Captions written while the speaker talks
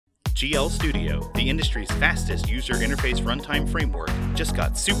GL Studio, the industry's fastest user interface runtime framework, just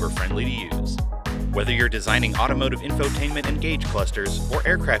got super friendly to use. Whether you're designing automotive infotainment and gauge clusters or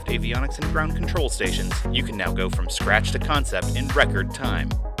aircraft avionics and ground control stations, you can now go from scratch to concept in record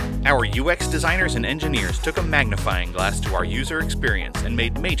time. Our UX designers and engineers took a magnifying glass to our user experience and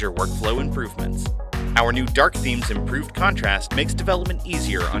made major workflow improvements. Our new dark theme's improved contrast makes development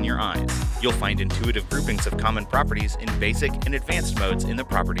easier on your eyes. You'll find intuitive groupings of common properties in basic and advanced modes in the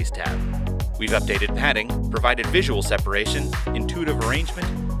Properties tab. We've updated padding, provided visual separation, intuitive arrangement,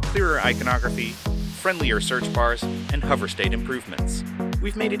 clearer iconography, friendlier search bars, and hover state improvements.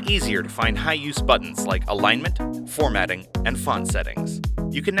 We've made it easier to find high-use buttons like alignment, formatting, and font settings.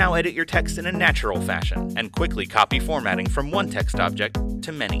 You can now edit your text in a natural fashion and quickly copy formatting from one text object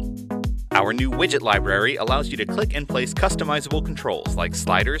to many. Our new Widget Library allows you to click and place customizable controls like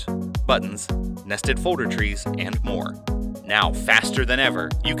sliders, buttons, nested folder trees, and more. Now, faster than ever,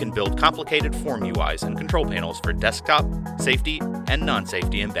 you can build complicated form UIs and control panels for desktop, safety, and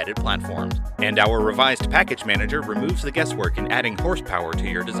non-safety embedded platforms. And our revised package manager removes the guesswork in adding horsepower to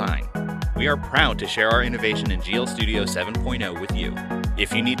your design. We are proud to share our innovation in GL Studio 7.0 with you.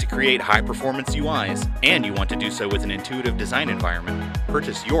 If you need to create high-performance UIs, and you want to do so with an intuitive design environment,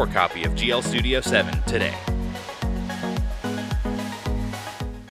 purchase your copy of GL Studio 7 today.